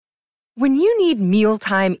When you need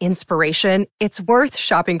mealtime inspiration, it's worth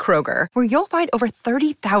shopping Kroger, where you'll find over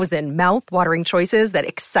 30,000 mouth-watering choices that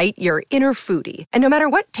excite your inner foodie. And no matter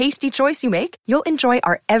what tasty choice you make, you'll enjoy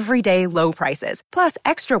our everyday low prices, plus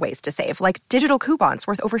extra ways to save, like digital coupons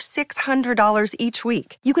worth over $600 each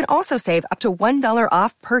week. You can also save up to $1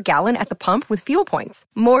 off per gallon at the pump with fuel points.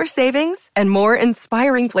 More savings and more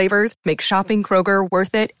inspiring flavors make shopping Kroger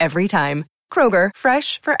worth it every time. Kroger,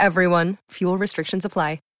 fresh for everyone. Fuel restrictions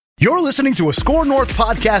apply. You're listening to a Score North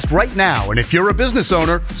podcast right now, and if you're a business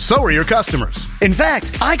owner, so are your customers. In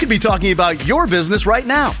fact, I could be talking about your business right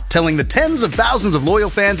now, telling the tens of thousands of loyal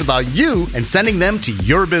fans about you and sending them to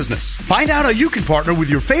your business. Find out how you can partner with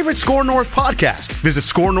your favorite Score North podcast. Visit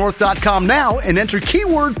scorenorth.com now and enter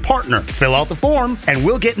keyword partner. Fill out the form, and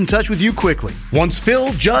we'll get in touch with you quickly. Once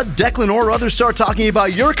Phil, Judd, Declan, or others start talking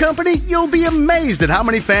about your company, you'll be amazed at how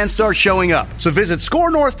many fans start showing up. So visit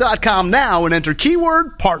scorenorth.com now and enter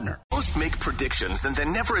keyword partner. Most make predictions and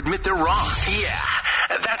then never admit they're wrong. Yeah,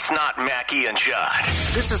 that's not Mackie and Judd.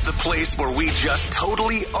 This is the place where we just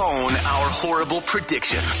totally own our horrible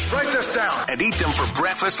predictions. Write this down. And eat them for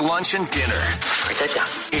breakfast, lunch, and dinner. Write that down.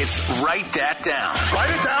 It's Write That Down. Write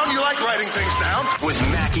it down. You like writing things down. With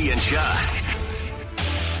Mackie and Judd.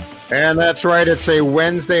 And that's right. It's a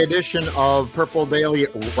Wednesday edition of Purple Daily.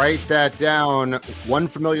 Write that down. One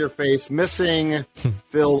familiar face missing.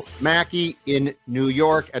 Phil Mackey in New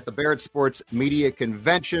York at the Barrett Sports Media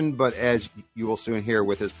Convention. But as you will soon hear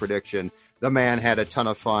with his prediction, the man had a ton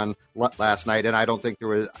of fun last night. And I don't think there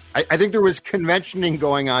was, I think there was conventioning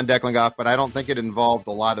going on, Declan Goff, but I don't think it involved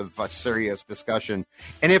a lot of serious discussion.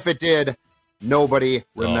 And if it did, nobody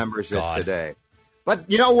remembers it today.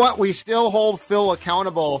 But you know what? We still hold Phil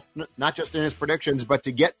accountable, not just in his predictions, but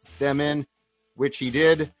to get them in, which he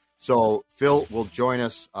did. So Phil will join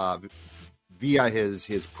us via his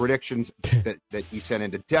predictions that he sent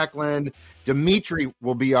into Declan. Dimitri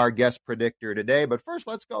will be our guest predictor today. But first,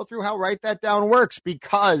 let's go through how Write That Down works,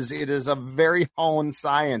 because it is a very honed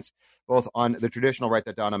science, both on the traditional Write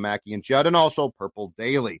That Down on Mackie and Judd and also Purple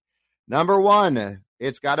Daily. Number one,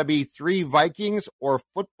 it's got to be 3 Vikings or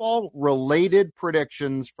football-related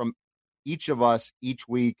predictions from each of us each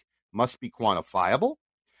week, must be quantifiable.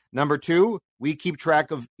 Number 2, we keep track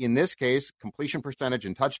of, in this case, completion percentage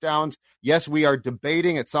and touchdowns. Yes, we are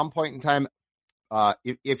debating at some point in time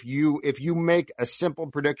if you make a simple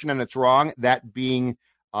prediction and it's wrong, that being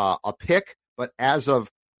a pick. But as of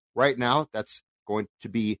right now, that's going to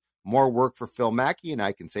be more work for Phil Mackey, and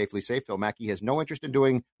I can safely say Phil Mackey has no interest in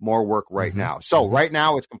doing more work right now. So right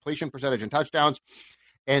now it's completion percentage and touchdowns.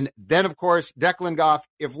 And then, of course, Declan Goff,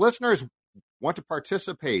 if listeners want to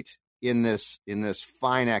participate in this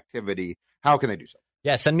fine activity, how can they do so?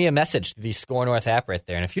 Yeah, send me a message to the Score North app right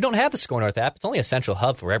there. And if you don't have the Score North app, it's only a central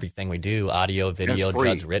hub for everything we do, audio, video,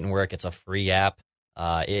 Judd's written work. It's a free app.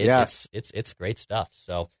 It's great stuff.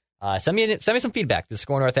 So send me some feedback to the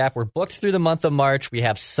Score North app. We're booked through the month of March. We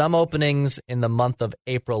have some openings in the month of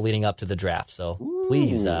April leading up to the draft. So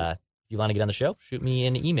please, if you want to get on the show, shoot me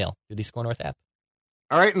an email through the Score North app.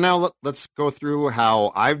 All right, now let's go through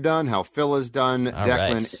how I've done, how Phil has done,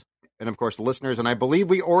 Declan, and of course the listeners. And I believe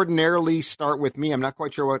we ordinarily start with me. I'm not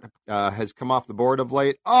quite sure what has come off the board of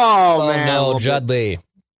late. Oh man, no,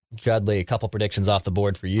 Judley, a couple predictions off the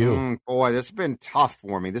board for you. Boy, this has been tough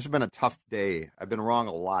for me. This has been a tough day. I've been wrong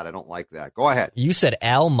a lot. I don't like that. Go ahead. You said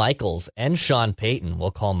Al Michaels and Sean Payton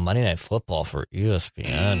will call Monday Night Football for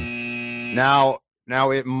ESPN. Now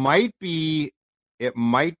it might be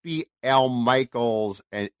Al Michaels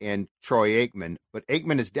and Troy Aikman, but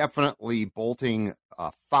Aikman is definitely bolting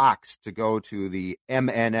Fox to go to the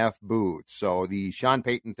MNF booth. So the Sean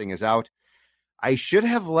Payton thing is out. I should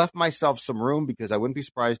have left myself some room because I wouldn't be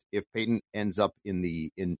surprised if Payton ends up in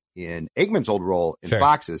Aikman's old role in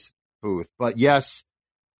Fox's booth. But yes,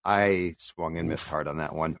 I swung and missed hard on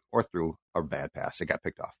that one, or threw a bad pass. It got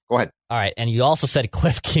picked off. Go ahead. All right, and you also said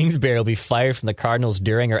Cliff Kingsbury will be fired from the Cardinals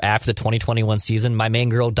during or after the 2021 season. My main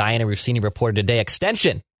girl, Diana Rossini, reported today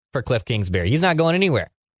extension for Cliff Kingsbury. He's not going anywhere.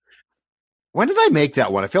 When did I make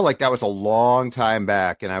that one? I feel like that was a long time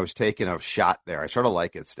back, and I was taking a shot there. I sort of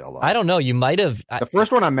like it still, though. I don't know. You might have. The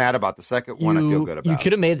first one I'm mad about. The second one I feel good about. You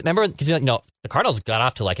could have made. Remember, because the Cardinals got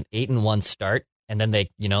off to like an 8-1 start, and then they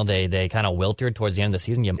kind of wilted towards the end of the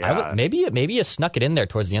season. Maybe you snuck it in there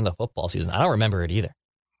towards the end of the football season. I don't remember it either.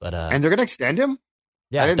 But and they're going to extend him.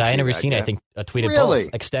 Yeah, Diana Rossini, I think, tweeted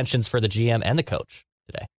both extensions for the GM and the coach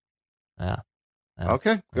today. Yeah.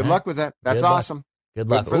 Okay. Good luck with that. That's awesome. Good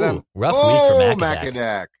luck for them. Rough week for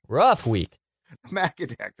Macadac. Rough week. The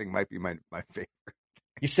Macadac thing might be my favorite.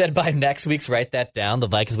 You said by next week's Write That Down, the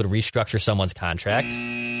Vikings would restructure someone's contract.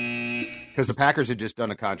 Because the Packers had just done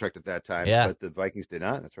a contract at that time, but the Vikings did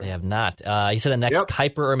not. That's right. They have not. He said the next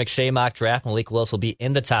Kuiper or McShay mock draft, Malik Willis will be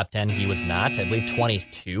in the top 10. He was not. I believe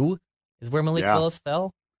 22 is where Malik Willis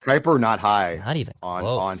fell. Kuiper not high. Not even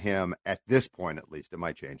on him at this point, at least. It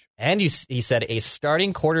might change. And he said a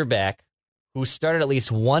starting quarterback who started at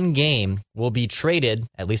least one game will be traded,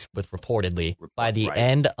 at least with reportedly, by the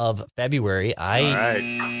end of February. I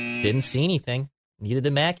didn't see anything. Neither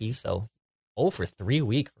did Mackey, so 0 for 3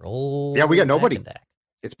 week for old. Yeah, we got nobody.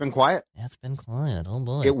 It's been quiet. Yeah, it's been quiet. Oh,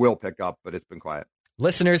 boy. It will pick up, but it's been quiet.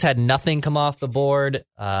 Listeners had nothing come off the board.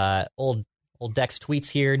 Old Dex tweets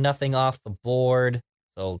here, nothing off the board.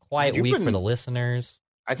 So quiet week for the listeners.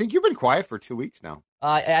 I think you've been quiet for 2 weeks now.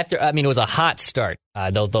 It was a hot start.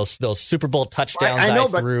 Those Super Bowl touchdowns I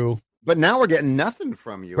threw. But now we're getting nothing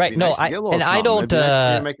from you. Right? No, I don't.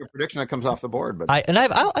 Make a prediction that comes off the board. But I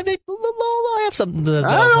have something.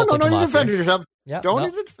 Don't defend yourself. Yeah, don't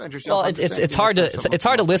need to defend yourself. Well, it's hard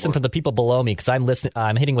to listen for the people below me because I'm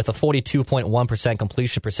hitting with a 42.1%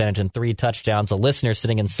 completion percentage and 3 touchdowns. The listener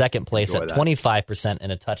sitting in second place at 25%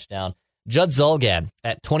 and a touchdown. Judd Zulgad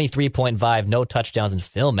at 23.5, no touchdowns, and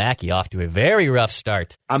Phil Mackey off to a very rough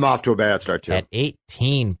start. I'm off to a bad start too. At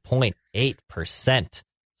 18.8%.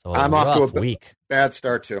 So I'm off to a week. Bad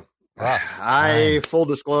start too. Full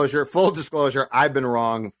disclosure, I've been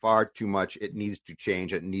wrong far too much. It needs to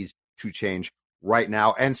change. It needs to change right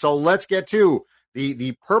now. And so let's get to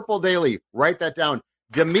the Purple Daily. Write that down.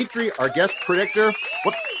 Dimitri, our guest predictor.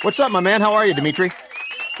 What's up, my man? How are you, Dimitri?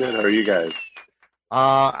 Good. How are you guys?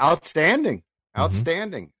 Outstanding.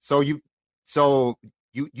 So you've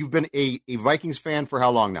been a Vikings fan for how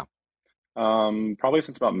long now? Probably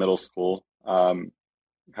since about middle school.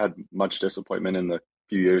 Had much disappointment in the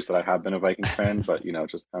few years that I have been a Vikings fan, but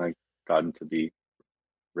just kind of gotten to be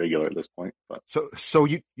regular at this point. But so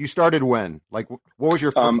you started when? Like, what was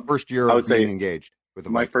your first year of being engaged with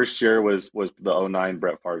the Vikings? My first year was the 2009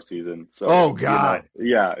 Brett Favre season. So, oh God,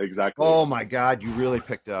 yeah, exactly. Oh my God, you really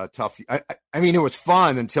picked a tough. I mean, it was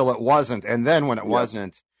fun until it wasn't, and then when it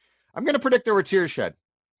wasn't, I'm going to predict there were tears shed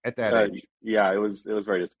at that age. Yeah, it was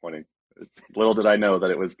very disappointing. Little did I know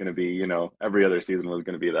that it was going to be, every other season was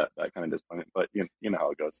going to be that kind of disappointment. But you know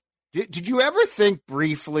how it goes. Did you ever think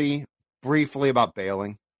briefly about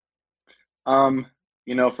bailing?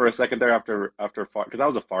 For a second there after because I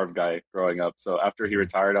was a Favre guy growing up. So after he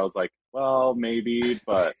retired, I was like, well, maybe.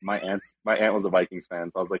 But my aunt was a Vikings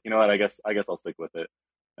fan, so I was like, you know what? I guess I'll stick with it.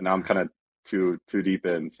 And now I'm kind of too deep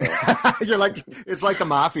in. So you're like, it's like the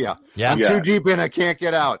mafia. Yeah, I'm too deep in. I can't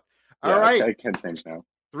get out. All right, I can't change now.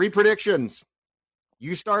 3 predictions.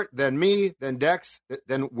 You start, then me, then Dex,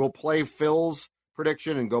 then we'll play Phil's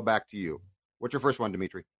prediction and go back to you. What's your first one,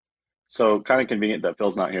 Dimitri? So kind of convenient that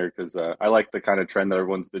Phil's not here because I like the kind of trend that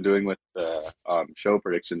everyone's been doing with the show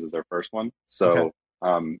predictions as their first one. So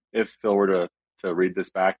if Phil were to read this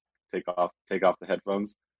back, take off the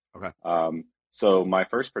headphones. Okay. So my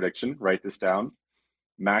first prediction, write this down.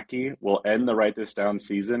 Mackey will end the write this down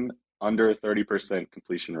season under 30%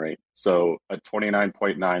 completion rate. So a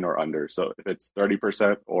 29.9 or under. So if it's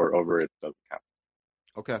 30% or over, it doesn't count.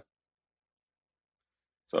 Okay.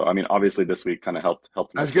 So, I mean, obviously this week kind of helped.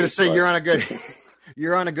 I was going to say, you're on a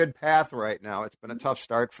good path right now. It's been a tough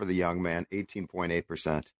start for the young man,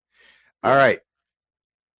 18.8%. All right.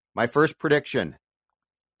 My first prediction,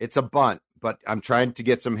 it's a bunt, but I'm trying to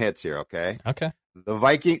get some hits here. Okay. Okay.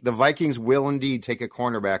 The Vikings will indeed take a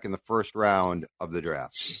cornerback in the first round of the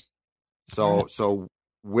draft. So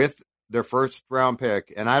with their first round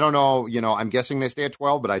pick, and I don't know, I'm guessing they stay at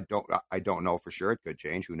 12, but I don't know for sure. It could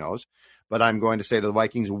change. Who knows? But I'm going to say the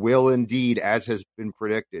Vikings will indeed, as has been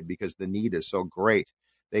predicted, because the need is so great,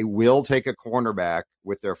 they will take a cornerback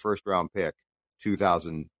with their first round pick,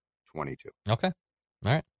 2022. Okay.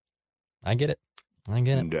 All right. I get it.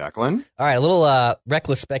 Declan? All right. A little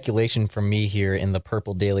reckless speculation from me here in the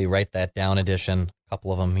Purple Daily Write That Down edition. A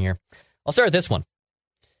couple of them here. I'll start with this one.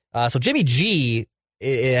 So Jimmy G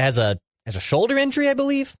has a shoulder injury, I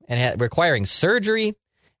believe, and requiring surgery.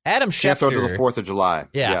 Adam Schefter. Can't go to the 4th of July.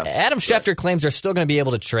 Yeah. Yes, Adam Schefter claims they're still going to be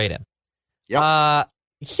able to trade him. Yep.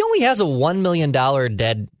 He only has a $1 million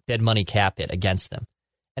dead money cap hit against them.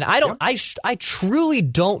 And I truly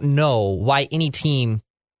don't know why any team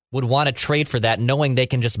would want to trade for that, knowing they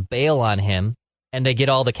can just bail on him and they get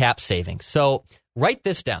all the cap savings. So write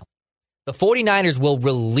this down. The 49ers will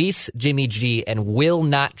release Jimmy G and will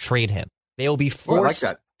not trade him. They will be forced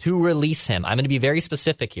to release him. I'm going to be very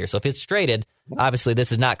specific here. So if it's traded, obviously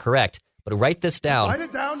this is not correct. But write this down. Write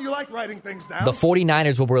it down. You like writing things down. The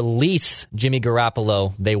 49ers will release Jimmy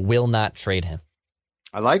Garoppolo. They will not trade him.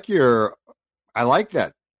 I like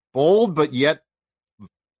that. Bold, but yet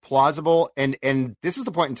plausible. And this is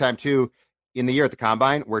the point in time, too, in the year at the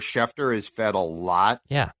Combine where Schefter is fed a lot.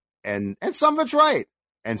 Yeah. And some of it's right,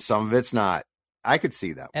 and some of it's not. I could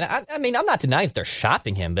see that. And I mean, I'm not denying that they're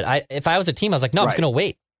shopping him, but if I was a team, I was like, no, I'm just going to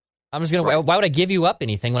wait. I'm just going to. Why would I give you up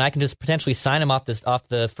anything when I can just potentially sign him off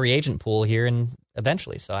the free agent pool here and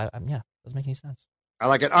eventually? So doesn't make any sense. I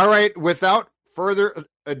like it. All right, without further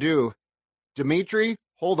ado, Dimitri,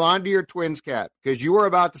 hold on to your Twins cap because you are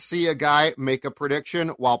about to see a guy make a prediction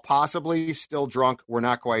while possibly still drunk. We're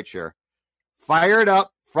not quite sure. Fire it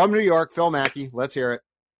up from New York, Phil Mackey. Let's hear it.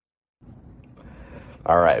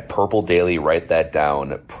 All right, Purple Daily, write that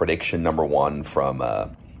down. Prediction number 1 from a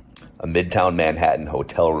Midtown Manhattan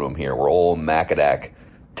hotel room here where old Macadac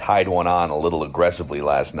tied one on a little aggressively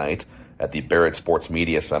last night at the Barrett Sports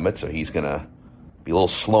Media Summit, so he's going to be a little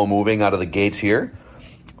slow-moving out of the gates here.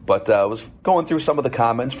 But I was going through some of the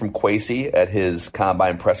comments from Kwesi at his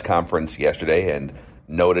Combine press conference yesterday and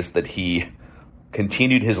noticed that he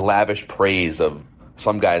continued his lavish praise of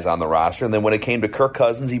some guys on the roster. And then when it came to Kirk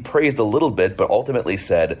Cousins, he praised a little bit, but ultimately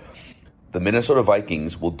said the Minnesota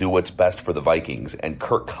Vikings will do what's best for the Vikings, and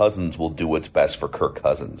Kirk Cousins will do what's best for Kirk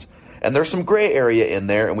Cousins. And there's some gray area in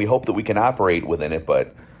there, and we hope that we can operate within it,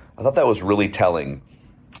 but I thought that was really telling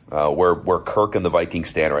where Kirk and the Vikings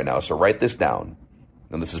stand right now. So write this down,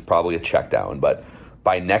 and this is probably a check down, but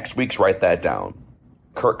by next week's write that down.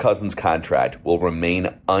 Kirk Cousins' contract will remain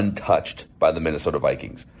untouched by the Minnesota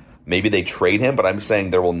Vikings. Maybe they trade him, but I'm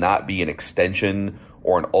saying there will not be an extension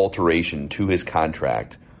or an alteration to his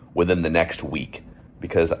contract within the next week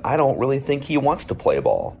because I don't really think he wants to play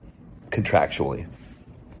ball contractually.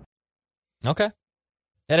 Okay.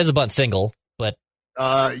 That is a bunt single, but...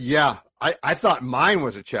 Yeah. I thought mine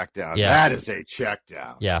was a check down. Yeah. That is a check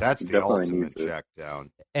down. Yeah. That's the Definitely ultimate check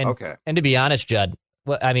down. Okay. And to be honest, Judd,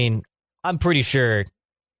 I'm pretty sure...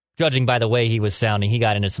 Judging by the way he was sounding, he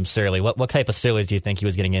got into some surly. What type of surlies do you think he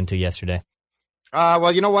was getting into yesterday?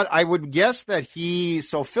 Well, you know what? I would guess that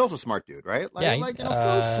Phil's a smart dude, right? Phil's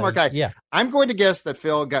a smart guy. Yeah. I'm going to guess that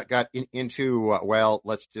Phil got into,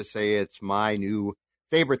 let's just say it's my new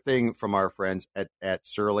favorite thing from our friends at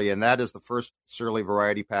Surly, and that is the first Surly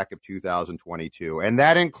variety pack of 2022. And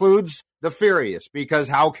that includes the Furious, because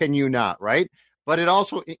how can you not, right? But it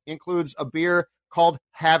also includes a beer called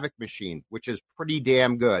Havoc Machine, which is pretty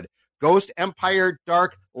damn good. Ghost Empire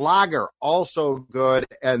Dark Lager, also good.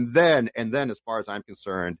 And then, as far as I'm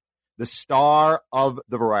concerned, the star of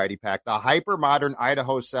the variety pack, the hyper modern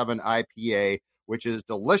Idaho 7 IPA, which is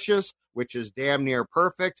delicious, which is damn near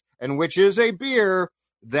perfect, and which is a beer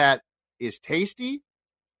that is tasty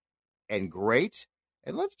and great.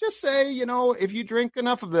 And let's just say, if you drink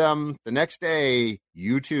enough of them, the next day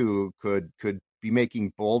you too could be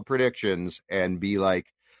making bold predictions and be like,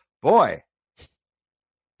 boy,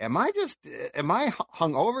 am I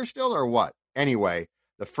hungover still or what? Anyway,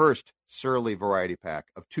 the first Surly variety pack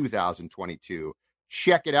of 2022.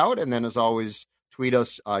 Check it out. And then as always, tweet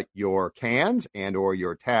us your cans and or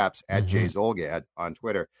your taps at Jay Zolgad on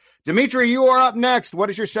Twitter. Dimitri, you are up next. What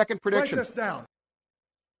is your second prediction? Write this down.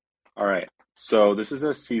 All right. So this is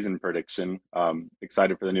a season prediction.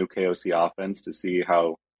 Excited for the new KOC offense to see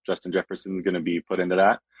how Justin Jefferson is going to be put into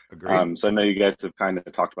that. Agreed. So I know you guys have kind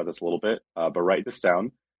of talked about this a little bit, but write this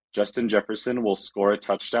down. Justin Jefferson will score a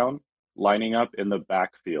touchdown lining up in the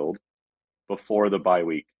backfield before the bye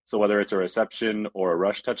week. So whether it's a reception or a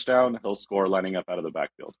rush touchdown, he'll score lining up out of the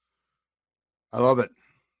backfield. I love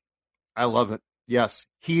it. Yes,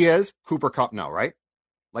 he is Cooper Kupp now, right?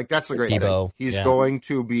 Like, that's the great thing. He's going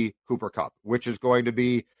to be Cooper Kupp, which is going to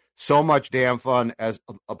be so much damn fun as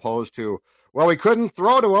opposed to, well, we couldn't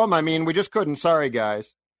throw to him. I mean, we just couldn't. Sorry,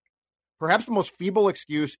 guys. Perhaps the most feeble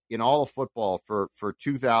excuse in all of football for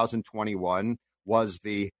 2021 was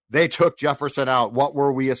they took Jefferson out. What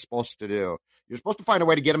were we supposed to do? You're supposed to find a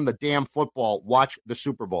way to get him the damn football. Watch the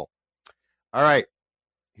Super Bowl. All right.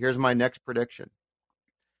 Here's my next prediction.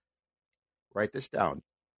 Write this down.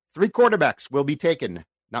 3 quarterbacks will be taken.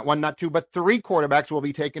 Not 1, not 2, but 3 quarterbacks will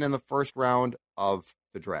be taken in the first round of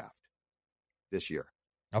the draft this year.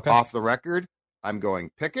 Okay. Off the record, I'm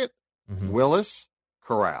going Pickett, Willis,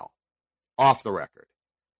 Corral. Off the record.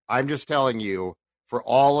 I'm just telling you, for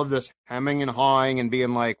all of this hemming and hawing and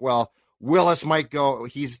being like, well, Willis might go,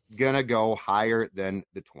 he's going to go higher than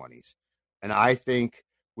the 20s. And I think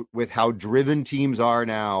with how driven teams are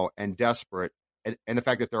now and desperate, and the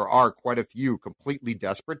fact that there are quite a few completely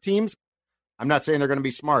desperate teams, I'm not saying they're going to be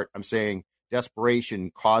smart. I'm saying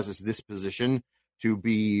desperation causes this position to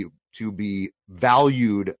be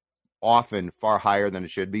valued often far higher than it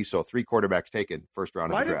should be. So 3 quarterbacks taken first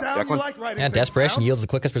round of the draft. Write it down. You like writing things desperation down? yields the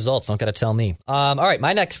quickest results. Don't got to tell me. All right,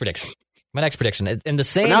 my next prediction. My next prediction, in the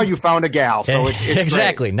same. But now you found a gal, so it's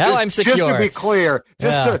exactly. Great. Now I'm secure. Just to be clear,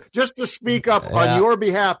 just to speak up on your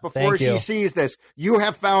behalf before she sees this, you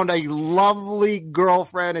have found a lovely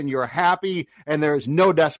girlfriend, and you're happy, and there's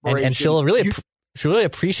no desperation. And she'll really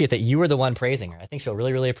appreciate that you were the one praising her. I think she'll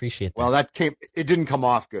really, really appreciate that. Well, it didn't come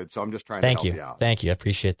off good, so I'm just trying to help you out. Thank you. I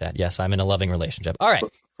appreciate that. Yes, I'm in a loving relationship. All right.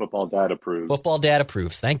 Football dad approves. Football dad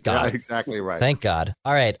approves. Thank God. Yeah, exactly right. Thank God.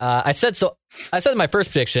 All right. I said in my first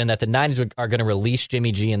prediction that the Niners are going to release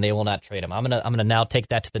Jimmy G and they will not trade him. I'm gonna now take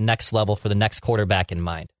that to the next level for the next quarterback in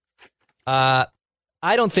mind. I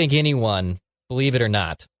don't think anyone, believe it or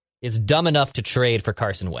not, is dumb enough to trade for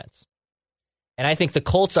Carson Wentz. And I think the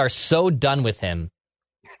Colts are so done with him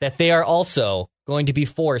that they are also going to be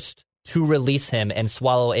forced to release him and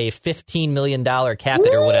swallow a $15 million cap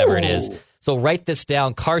hit or whatever it is. So write this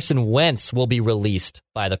down. Carson Wentz will be released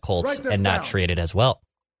by the Colts and not traded as well.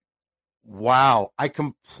 Wow.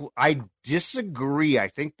 I disagree. I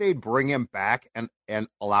think they'd bring him back and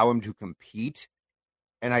allow him to compete.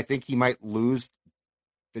 And I think he might lose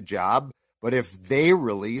the job. But if they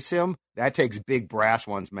release him, that takes big brass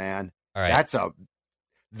ones, man. All right.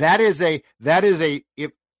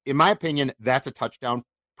 If in my opinion, that's a touchdown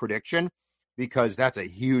prediction because that's a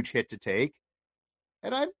huge hit to take.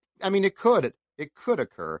 And I mean, it could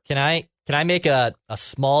occur. Can I make a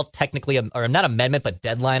small, technically, or not amendment, but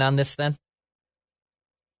deadline on this then?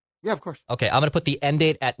 Yeah, of course. Okay, I'm going to put the end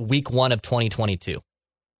date at week 1 of 2022.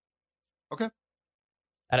 Okay.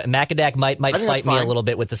 Macadac might fight me a little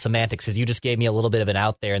bit with the semantics because you just gave me a little bit of an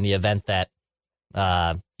out there in the event that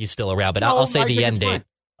he's still around. But I'll say the end date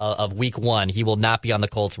of week 1. He will not be on the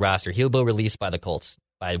Colts roster. He'll be released by the Colts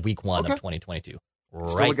by week 1 of 2022.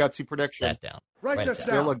 Still a gutsy prediction. That down. Write this down.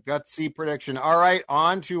 Still a gutsy prediction. All right,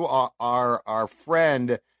 on to our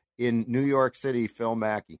friend in New York City, Phil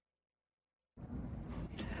Mackey.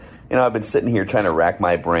 I've been sitting here trying to rack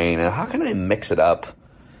my brain. How can I mix it up?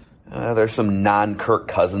 There's some non-Kirk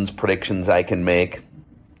Cousins predictions I can make.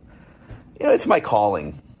 It's my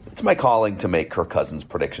calling. It's my calling to make Kirk Cousins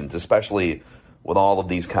predictions, especially with all of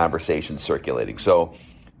these conversations circulating. So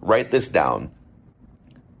write this down.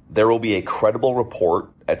 There will be a credible report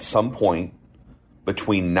at some point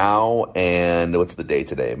between now and, what's the day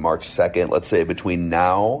today? March 2nd. Let's say between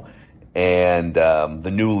now and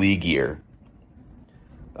the new league year.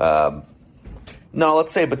 No,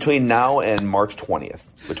 let's say between now and March 20th.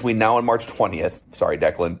 Between now and March 20th, sorry,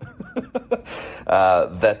 Declan,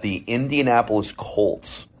 that the Indianapolis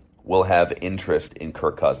Colts will have interest in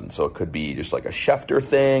Kirk Cousins. So it could be just like a Schefter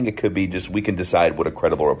thing. It could be just, we can decide what a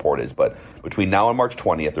credible report is. But between now and March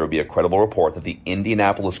 20th, there will be a credible report that the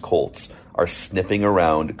Indianapolis Colts are sniffing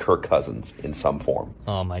around Kirk Cousins in some form.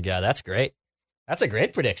 Oh, my God. That's great. That's a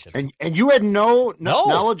great prediction. And you had no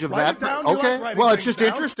knowledge of that? Okay. Well, it's just down.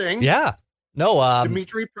 Interesting. Yeah. No.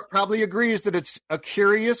 Dimitri probably agrees that it's a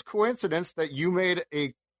curious coincidence that you made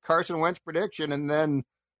a Carson Wentz prediction and then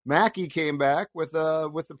Mackey came back with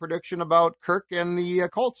the prediction about Kirk and the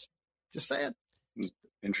Colts. Just saying.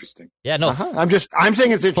 Interesting. Yeah, no. I'm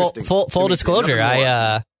saying it's interesting. Full disclosure,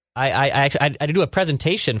 I do a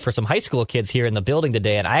presentation for some high school kids here in the building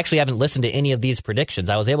today, and I actually haven't listened to any of these predictions.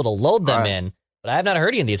 I was able to load them in, but I have not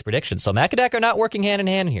heard any of these predictions. So Macadac are not working hand in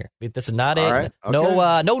hand here. This is not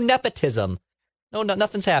no nepotism. No,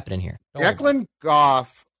 nothing's happening here. Declan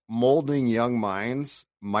Goff molding young minds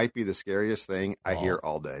might be the scariest thing I hear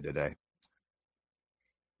all day today.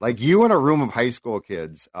 Like you in a room of high school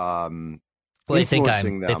kids. Well, they think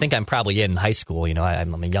I'm probably in high school.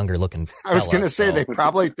 I'm a younger looking fella, I was going to say they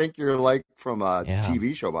probably think you're like from a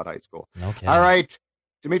TV show about high school. Okay. All right,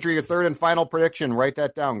 Dimitri, your third and final prediction. Write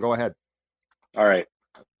that down. Go ahead. All right.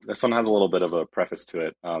 This one has a little bit of a preface to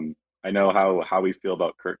it. I know how we feel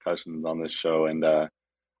about Kirk Cousins on this show, and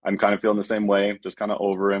I'm kind of feeling the same way. Just kind of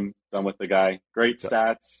over him, done with the guy. Great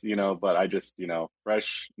stats, but I just,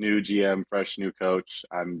 fresh new GM, fresh new coach.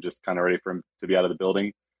 I'm just kind of ready for him to be out of the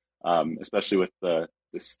building, especially with the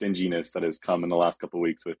stinginess that has come in the last couple of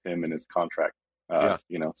weeks with him and his contract,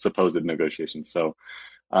 supposed negotiations. So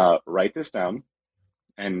write this down.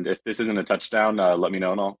 And if this isn't a touchdown, let me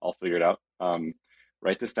know and I'll figure it out.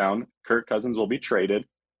 Write this down. Kirk Cousins will be traded,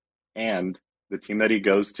 and the team that he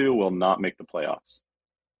goes to will not make the playoffs.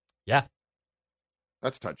 Yeah.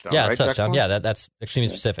 That's a touchdown. Yeah, right, touchdown. Yeah, that's extremely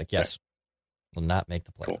specific. Yes. Will not make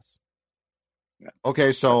the playoffs. Cool. Yeah.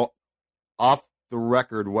 Okay, so off the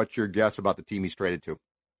record, what's your guess about the team he's traded to?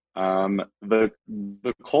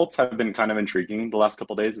 The Colts have been kind of intriguing the last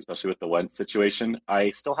couple of days, especially with the Wentz situation.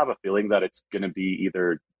 I still have a feeling that it's going to be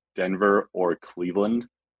either Denver or Cleveland,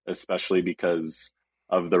 especially because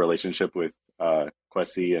of the relationship with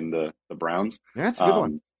Kwesi and the Browns. Yeah, that's a good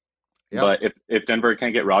one. But if Denver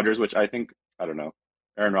can't get Rodgers, which I don't know,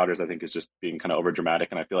 Aaron Rodgers, I think is just being kind of over dramatic,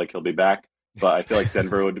 and I feel like he'll be back. But I feel like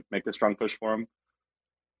Denver would make a strong push for him.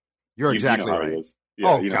 You're exactly right.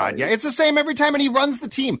 Yeah, God, yeah, it's the same every time, and he runs the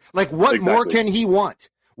team. Like, what more can he want?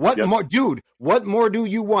 What more, dude? What more do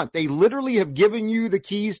you want? They literally have given you the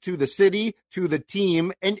keys to the city, to the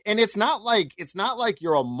team, and it's not like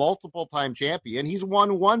you're a multiple-time champion. He's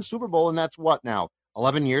won one Super Bowl, and that's what now?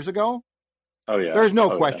 11 years ago? Oh yeah, there's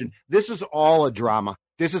no question. Yeah. This is all a drama.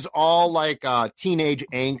 This is all like a teenage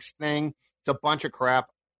angst thing. It's a bunch of crap.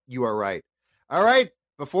 You are right. All right,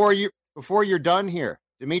 before you're done here,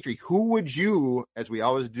 Dimitri, who would you, as we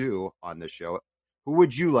always do on this show, who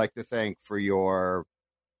would you like to thank for your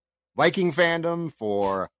Viking fandom,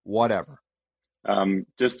 for whatever?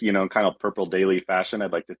 Just, kind of Purple Daily fashion.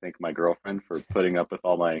 I'd like to thank my girlfriend for putting up with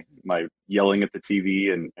all my yelling at the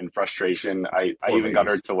TV and frustration. I even got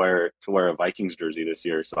her to wear a Vikings jersey this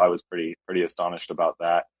year, so I was pretty astonished about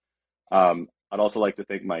that. I'd also like to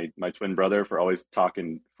thank my twin brother for always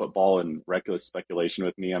talking football and reckless speculation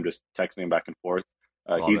with me. I'm just texting him back and forth.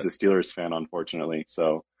 He's a Steelers fan, unfortunately.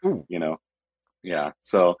 So, yeah.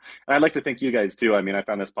 So I'd like to thank you guys too. I mean, I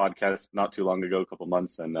found this podcast not too long ago, a couple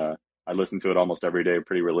months, and I listen to it almost every day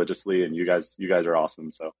pretty religiously, and you guys are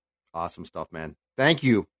awesome. So awesome stuff, man. Thank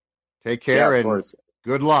you. Take care, and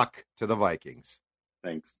good luck to the Vikings.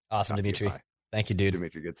 Thanks. Awesome, Dimitri. Thank you, dude.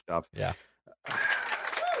 Dimitri, good stuff. Yeah.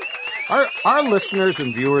 Our listeners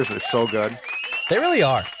and viewers are so good. They really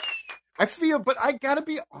are. I feel, but I got to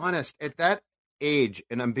be honest, at that age,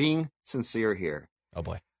 and I'm being sincere here. Oh,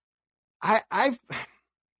 boy.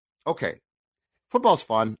 Okay. Football's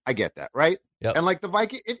fun. I get that, right? Yep. And like the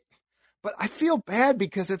Viking, but I feel bad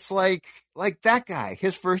because it's like that guy,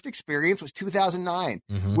 his first experience was 2009,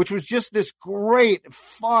 which was just this great,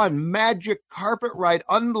 fun, magic carpet ride.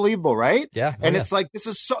 Unbelievable, right? Yeah. And it's like, this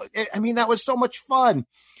is that was so much fun.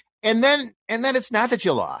 And then it's not that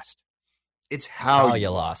you lost. It's how you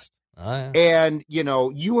lost. Oh, yeah. And,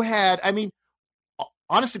 you had,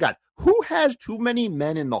 honest to God, who has too many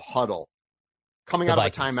men in the huddle coming out of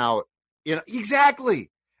a timeout?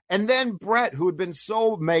 Exactly. And then Brett, who had been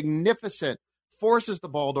so magnificent, forces the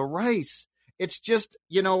ball to Rice. It's just,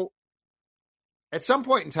 at some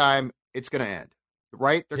point in time, it's going to end,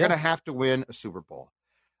 right? They're going to have to win a Super Bowl.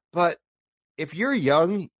 But if you're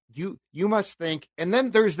young, you must think, and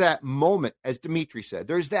then there's that moment, as Dimitri said,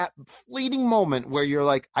 there's that fleeting moment where you're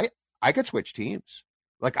like, I could switch teams.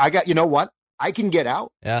 Like, you know what? I can get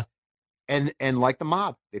out. Yeah. And like the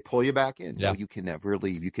mob, they pull you back in. Yeah. No, you can never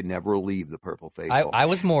leave. You can never leave the Purple Faithful. I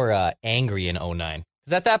was more angry in 2009.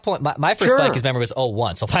 Because at that point, my first Vikings memory was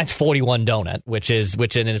 2001. So mine's 41 donut, which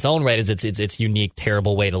in its own right is its unique,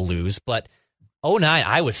 terrible way to lose. But 2009,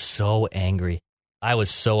 I was so angry. I was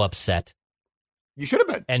so upset. You should have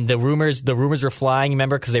been. And the rumors were flying,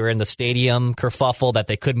 remember, because they were in the stadium kerfuffle that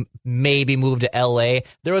they could maybe move to L.A.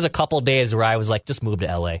 There was a couple days where I was like, just move to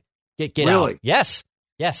L.A. Get really? Out. Yes.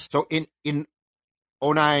 So in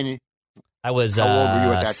 2009, I was how old were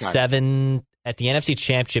you at that time? 7 at the NFC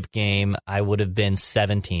Championship game. I would have been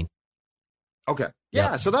 17. Okay,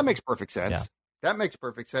 yeah. So that makes perfect sense. Yeah. That makes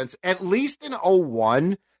perfect sense. At least in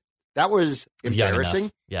 2001, that was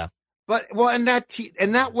embarrassing. Yeah. But and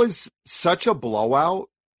that was such a blowout.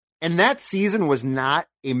 And that season was not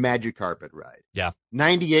a magic carpet ride. Yeah.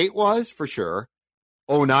 98 was for sure.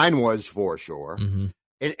 2009 was for sure. Mm-hmm.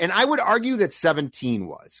 And I would argue that 17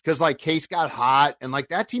 was, because like Case got hot and like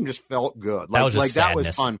that team just felt good. That was just that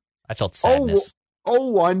was fun. I felt sadness.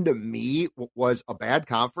 2001 to me was a bad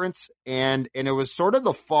conference, and it was sort of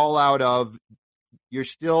the fallout of you're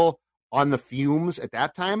still on the fumes at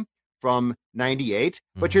that time from 98,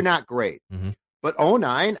 but you're not great. Mm-hmm. But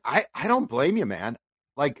 2009, I don't blame you, man.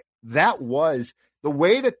 Like that was the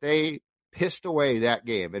way that they pissed away that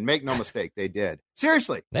game, and make no mistake, they did.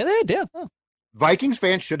 Seriously. They did. Oh. Vikings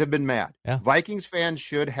fans should have been mad. Yeah. Vikings fans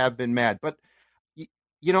should have been mad. But,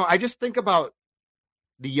 I just think about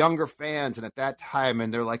the younger fans, and at that time,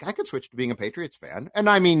 and they're like, I could switch to being a Patriots fan. And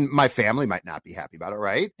I mean, my family might not be happy about it,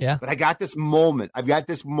 right? Yeah. But I got this moment. I've got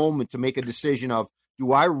this moment to make a decision of,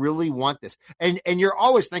 do I really want this? And you're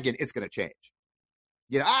always thinking it's going to change.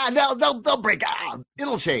 They'll break out.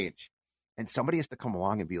 It'll change. And somebody has to come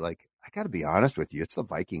along and be like, I got to be honest with you. It's the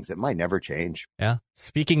Vikings. It might never change. Yeah.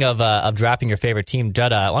 Speaking of dropping your favorite team,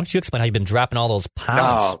 Judd, why don't you explain how you've been dropping all those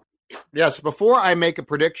pounds? Yes. Before I make a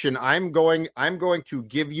prediction, I'm going to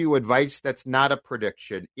give you advice that's not a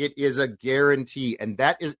prediction. It is a guarantee, and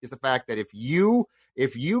that is the fact that if you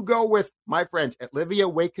go with my friends at Livia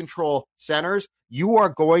Weight Control Centers, you are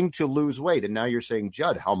going to lose weight. And now you're saying,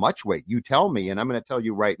 Judd, how much weight? You tell me, and I'm going to tell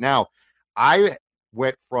you right now. I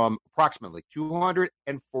went from approximately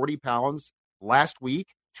 240 pounds last week,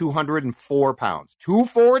 204 pounds,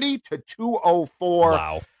 240 to 204.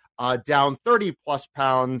 Wow. Down 30 plus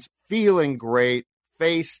pounds, feeling great,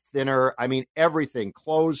 face thinner. I mean, everything,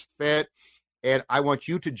 clothes fit. And I want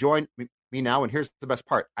you to join me now. And here's the best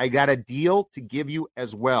part. I got a deal to give you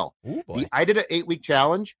as well. Ooh, boy. I did an 8-week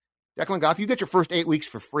challenge. Declan Goff, you get your first 8 weeks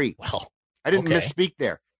for free. Well, I didn't misspeak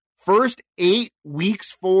there. First 8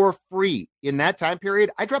 weeks for free. In that time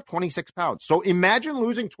period, I dropped 26 pounds. So imagine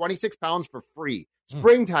losing 26 pounds for free.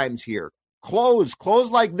 Springtime's here. Clothes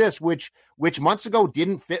like this, which months ago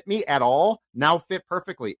didn't fit me at all, now fit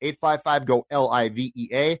perfectly.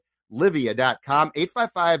 855-GO-LIVEA, Livea.com.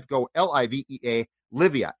 855-GO-LIVEA,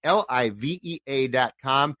 Livea,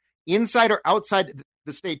 Livea.com. Inside or outside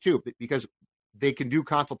the state, too, because they can do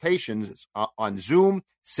consultations on Zoom,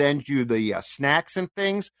 send you the snacks and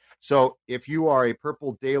things. So if you are a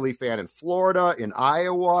Purple Daily fan in Florida, in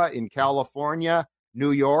Iowa, in California, New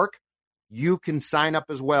York, you can sign up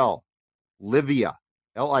as well. Livea,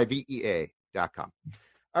 Livea.com.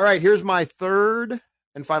 All right, here's my third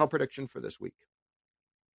and final prediction for this week.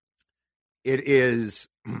 It is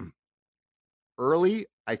early.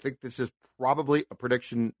 I think this is probably a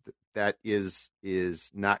prediction that is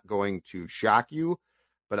not going to shock you,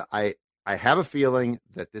 but I have a feeling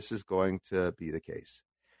that this is going to be the case.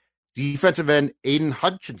 Defensive end Aiden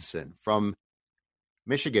Hutchinson from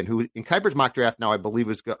Michigan, who in Kuiper's mock draft now I believe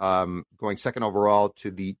is going second overall to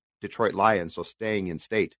the Detroit Lions, so staying in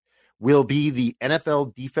state, will be the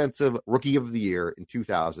NFL Defensive Rookie of the Year in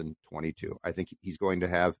 2022. I think he's going to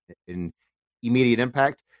have an immediate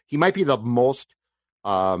impact. He might be the most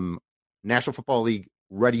National Football League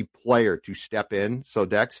ready player to step in. So,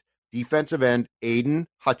 Dex, defensive end Aiden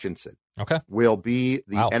Hutchinson will be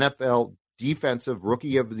the NFL Defensive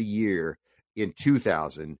Rookie of the Year in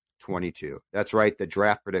 2022. That's right. The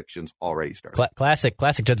draft predictions already started. Classic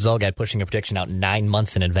Judd Zulgad pushing a prediction out 9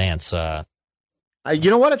 months in advance. You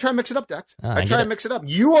know what? I try and mix it up, Dex. I try and mix it up.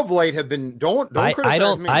 You of late have been don't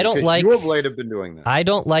criticize me. You of late have been doing that. I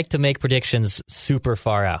don't like to make predictions super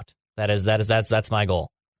far out. That's my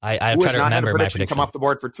goal. I try to remember my prediction. Come off the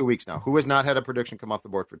board for 2 weeks now. Who has not had a prediction come off the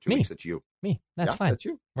board for 2 weeks? It's you. Me. That's fine. That's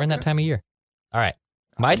you. We're in that time of year. All right.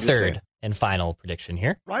 My third and final prediction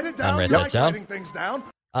here. Write it down. Writing things down.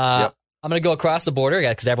 I'm going to go across the border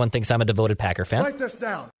because everyone thinks I'm a devoted Packer fan. Write this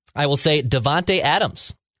down. I will say Davante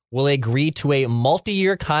Adams will agree to a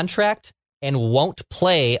multi-year contract and won't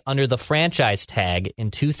play under the franchise tag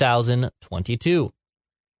in 2022.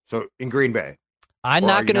 So in Green Bay. I'm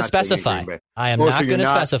not going to specify. I am not going to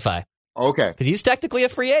specify. Okay. Because he's technically a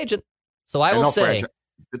free agent. So I will say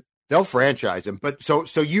they'll franchise him. But so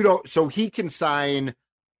he can sign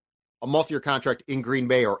a multi-year contract in Green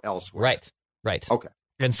Bay or elsewhere. Right. Okay.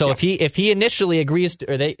 And so if he initially agrees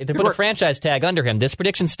to, or they put a franchise tag under him, this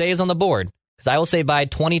prediction stays on the board. Because I will say in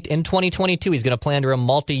 2022 he's going to play under a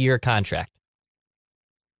multi-year contract.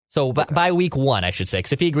 So by week 1, I should say.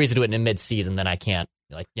 Because if he agrees to do it in mid-season, then I can't.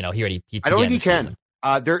 He already. I don't think he can.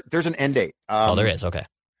 There's an end date. There is. Okay.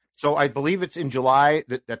 So I believe it's in July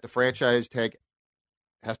that the franchise tag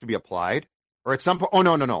has to be applied, or at some point. Oh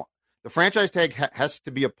no. The franchise tag has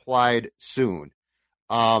to be applied soon,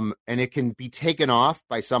 and it can be taken off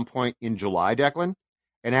by some point in July, Declan.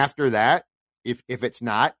 And after that, if it's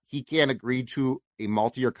not, he can't agree to a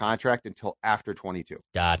multi-year contract until after 22.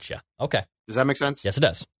 Gotcha. Okay. Does that make sense? Yes, it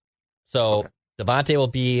does. So Davante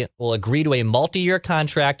will agree to a multi-year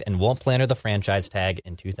contract and won't play under the franchise tag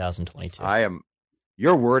in 2022.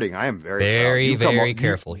 Your wording, I am very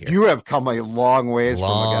careful here. You have come a long ways from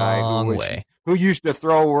a guy who used to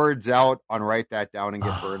throw words out on write that down and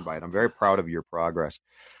get burned by it. I'm very proud of your progress.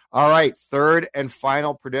 All right, third and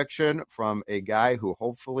final prediction from a guy who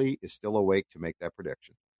hopefully is still awake to make that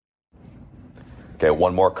prediction. Okay,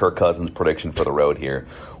 one more Kirk Cousins prediction for the road here.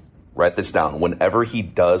 Write this down. Whenever he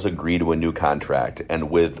does agree to a new contract, and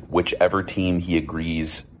with whichever team he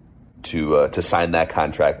agrees to sign that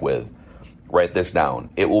contract with, write this down.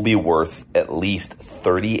 It will be worth at least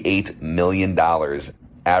 $38 million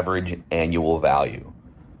average annual value.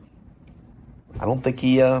 I don't think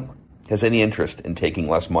he has any interest in taking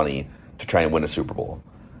less money to try and win a Super Bowl.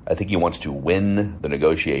 I think he wants to win the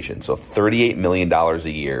negotiation. So $38 million a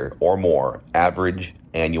year or more average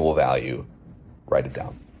annual value. Write it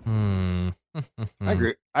down. I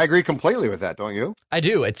agree completely with that, don't you? I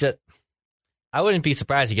do. I wouldn't be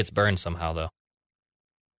surprised he gets burned somehow, though.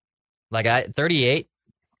 38.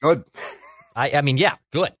 Good. I mean, yeah,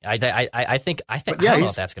 good. I think I don't know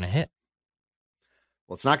if that's going to hit.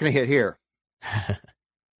 Well, it's not going to hit here.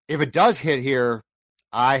 If it does hit here,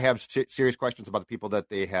 I have serious questions about the people that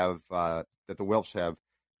they have that the Wilfs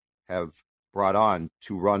have brought on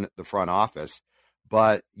to run the front office.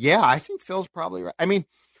 But yeah, I think Phil's probably right. I mean,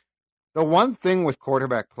 the one thing with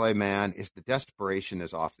quarterback play, man, is the desperation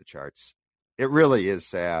is off the charts. It really is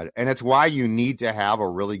sad. And it's why you need to have a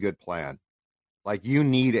really good plan. Like, you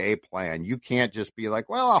need a plan. You can't just be like,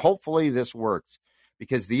 well, hopefully this works.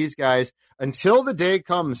 Because these guys, until the day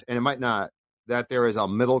comes, and it might not, that there is a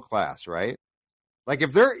middle class, right? Like,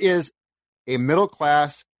 if there is a middle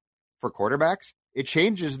class for quarterbacks, it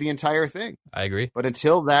changes the entire thing. I agree. But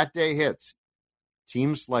until that day hits,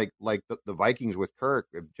 teams like the Vikings with Kirk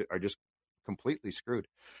are just completely screwed.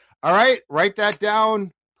 All right, write that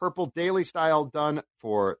down. Purple Daily style done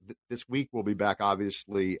for this week. We'll be back,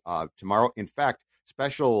 obviously, tomorrow. In fact,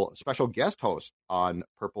 special guest host on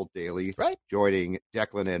Purple Daily, right, joining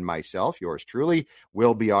Declan and myself, yours truly,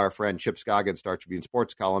 will be our friend Chip Scoggins, Star Tribune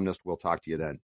sports columnist. We'll talk to you then.